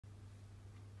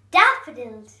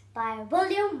Daffodils by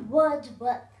William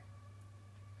Wordsworth.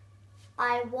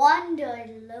 I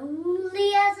wandered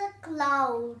lonely as a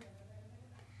cloud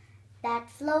that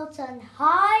floats on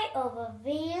high over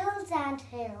vales and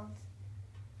hills.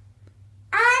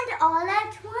 And all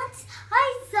at once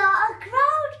I saw a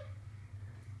crowd,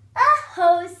 a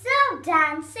host of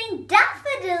dancing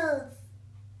daffodils.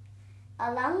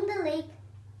 Along the lake,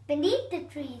 beneath the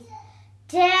trees,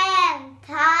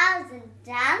 10,000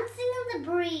 dancing in the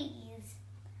breeze.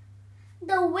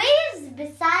 The waves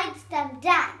beside them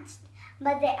danced,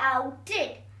 but they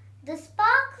outdid the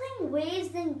sparkling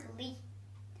waves in glee.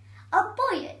 A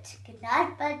poet could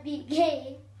not but be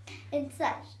gay in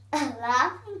such a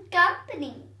laughing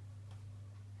company.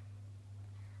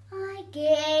 I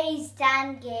gazed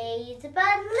and gazed,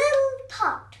 but little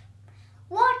thought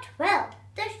what wealth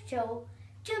the show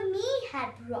to me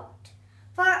had brought.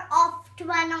 For oft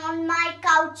when on my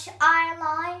couch I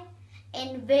lie,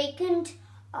 in vacant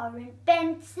or in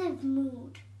pensive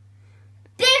mood,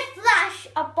 they flash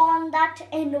upon that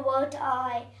inward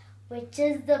eye, which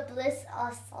is the bliss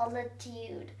of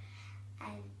solitude.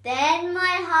 And then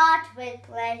my heart with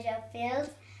pleasure fills,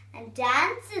 and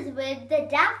dances with the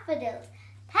daffodils.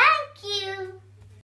 Thank you.